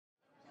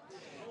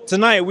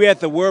Tonight, we're at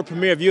the world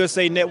premiere of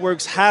USA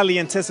Network's highly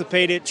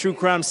anticipated true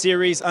crime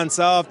series,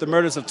 Unsolved, the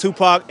murders of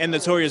Tupac and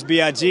Notorious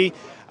B.I.G.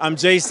 I'm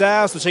Jay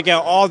Styles, so check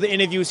out all the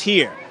interviews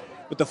here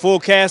with the full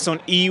cast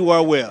on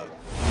EUR Web.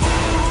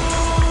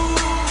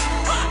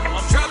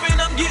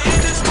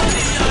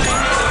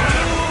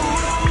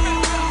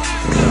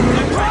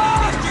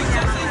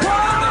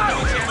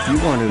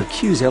 You want to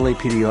accuse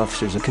LAPD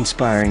officers of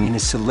conspiring in a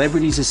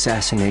celebrity's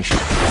assassination.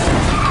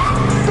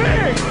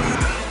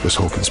 This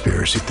whole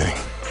conspiracy thing,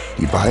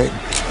 you buy it?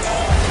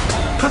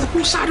 Brother,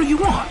 whose side are you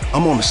on?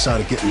 I'm on the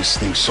side of getting this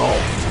thing solved.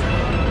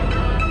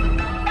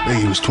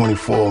 Biggie was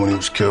 24 when he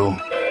was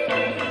killed.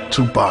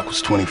 Tupac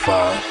was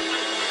 25.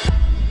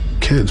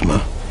 Kids,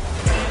 man.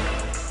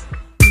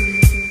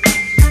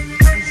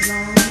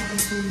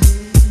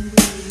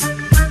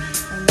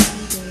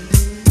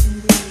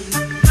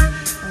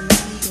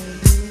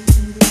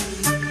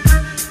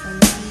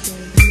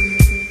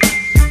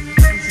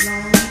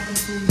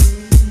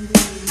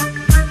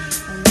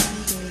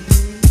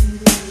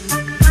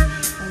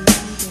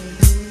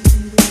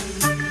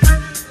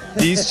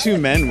 These two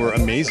men were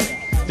amazing.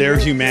 Their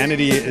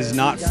humanity is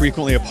not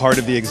frequently a part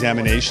of the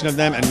examination of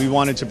them, and we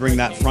wanted to bring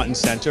that front and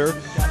center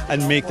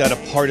and make that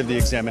a part of the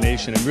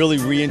examination and really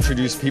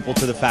reintroduce people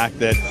to the fact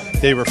that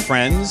they were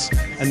friends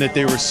and that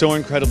they were so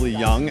incredibly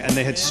young and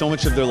they had so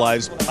much of their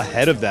lives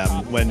ahead of them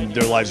when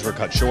their lives were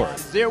cut short.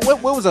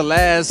 What was the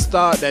last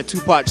thought that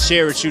Tupac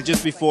shared with you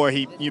just before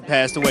you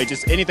passed away?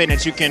 Just anything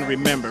that you can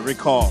remember,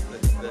 recall.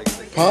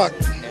 Pac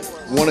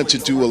wanted to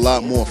do a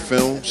lot more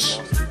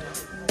films.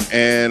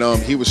 And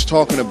he was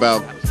talking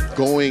about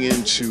going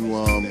into,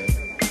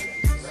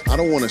 I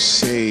don't want to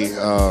say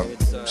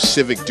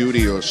civic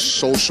duty or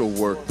social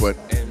work, but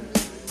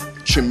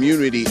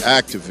community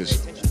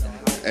activism.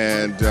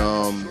 And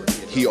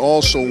he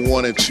also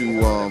wanted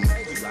to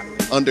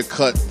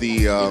undercut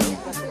the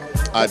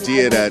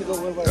idea that,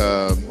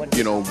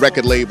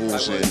 record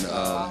labels and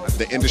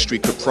the industry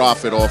could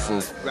profit off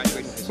of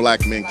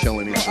black men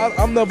killing each other.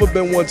 I've never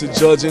been one to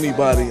judge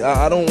anybody.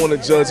 I don't want to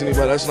judge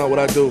anybody. That's not what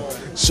I do.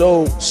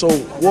 So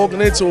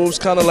walking into it was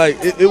kind of like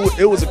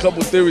it was a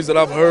couple of theories that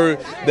I've heard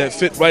that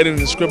fit right in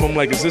the script. I'm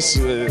like, is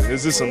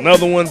this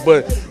another one?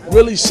 But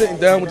really sitting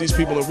down with these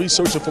people and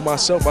researching for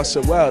myself, I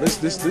said, wow,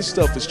 this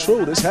stuff is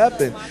true. This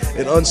happened.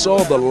 And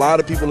Unsolved, a lot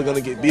of people are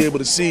going to be able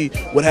to see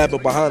what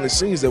happened behind the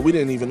scenes that we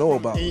didn't even know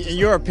about. In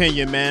your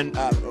opinion, man,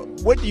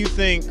 what do you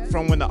think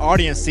from when the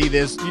audience see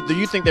this? Do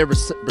you think their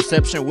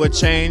perception would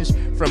change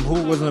from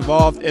who was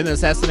involved in the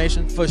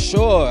assassination? For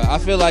sure. I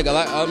feel like a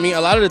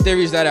lot of the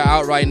theories that are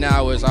out right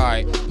now is, all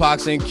right,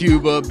 Pac's in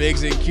Cuba,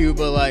 Big's in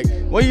Cuba. Like,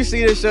 when you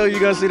see this show, you're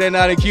gonna see they're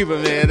not in Cuba,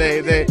 man.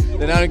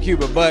 They're not in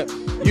Cuba. But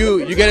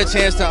you get a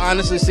chance to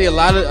honestly see a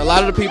lot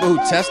of the people who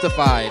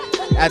testified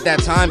at that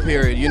time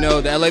period. You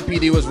know, the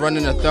LAPD was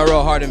running a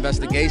thorough, hard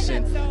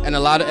investigation,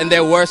 and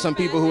there were some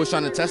people who was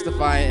trying to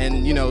testify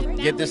and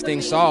get this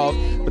thing solved,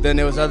 but then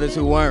there was others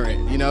who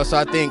weren't. So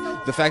I think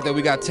the fact that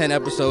we got 10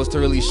 episodes to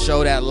really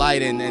show that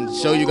light and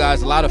show you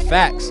guys a lot of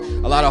facts,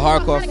 a lot of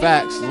hardcore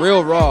facts,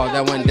 real raw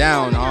that went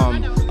down.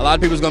 A lot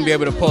of people's gonna be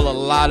able to pull a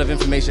lot of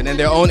information and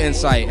their own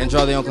insight and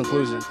draw their own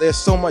conclusions. There's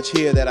so much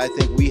here that I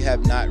think we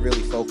have not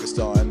really focused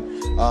on.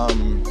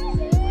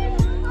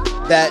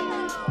 That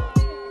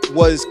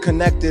was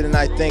connected and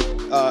I think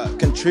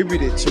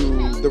contributed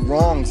to the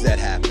wrongs that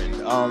happened.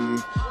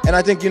 And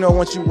I think,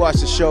 once you watch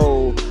the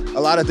show, a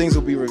lot of things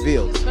will be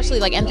revealed. Especially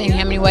like Anthony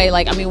Hemingway,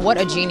 what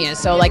a genius.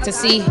 So to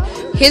see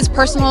his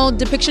personal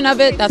depiction of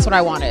it, that's what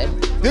I wanted.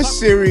 This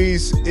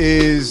series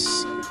is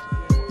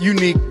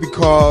unique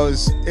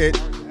because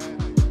it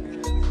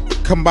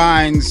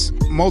combines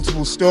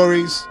multiple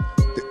stories.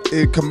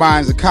 It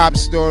combines the cop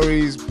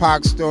stories,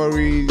 Pac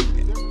story,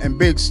 and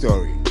Big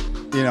story,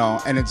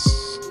 and it's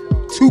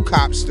 2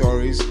 cop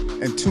stories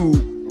and 2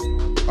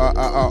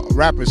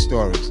 rapper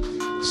stories.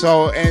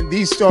 So, and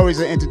these stories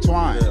are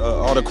intertwined.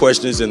 All the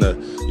questions and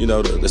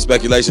the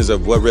speculations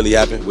of what really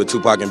happened with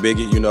Tupac and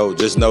Biggie,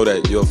 just know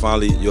that you'll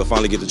finally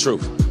get the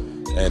truth.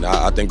 And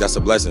I think that's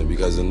a blessing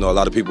because a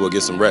lot of people will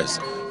get some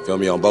rest, feel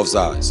me, on both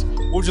sides.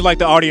 What would you like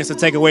the audience to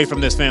take away from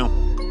this film?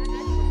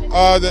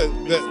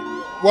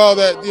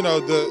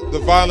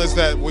 The violence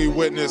that we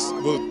witnessed,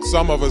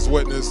 some of us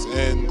witnessed,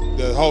 in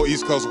the whole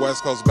East Coast,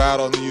 West Coast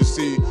battle, and then you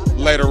see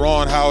later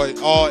on how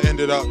it all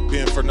ended up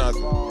being for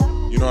nothing.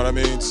 You know what I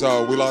mean?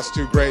 So we lost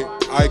 2 great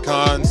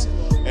icons,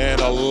 and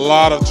a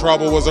lot of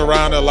trouble was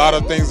around, a lot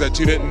of things that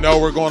you didn't know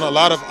were going on, a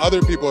lot of other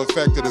people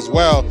affected as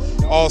well,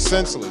 all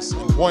senseless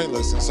and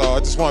pointless. And so I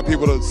just want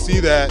people to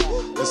see that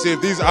and see if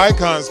these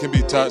icons can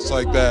be touched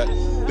like that,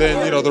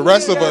 then the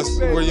rest of us,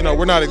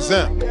 we're not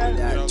exempt.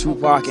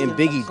 Tupac and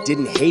Biggie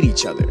didn't hate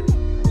each other.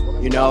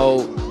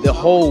 The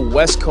whole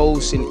West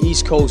Coast and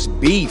East Coast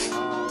beef,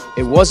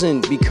 it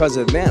wasn't because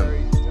of them.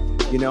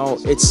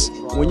 It's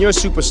when you're a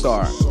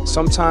superstar,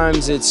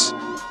 sometimes it's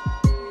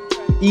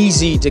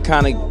easy to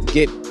kind of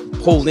get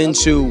pulled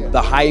into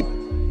the hype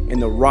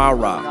and the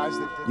rah-rah.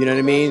 You know what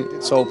I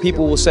mean? So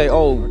people will say,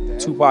 oh,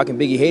 Tupac and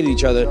Biggie hated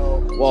each other.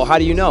 Well, how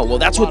do you know? Well,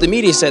 that's what the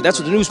media said. That's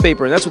what the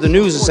newspaper, and that's what the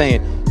news is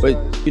saying. But,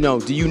 you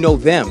know, do you know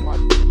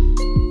them?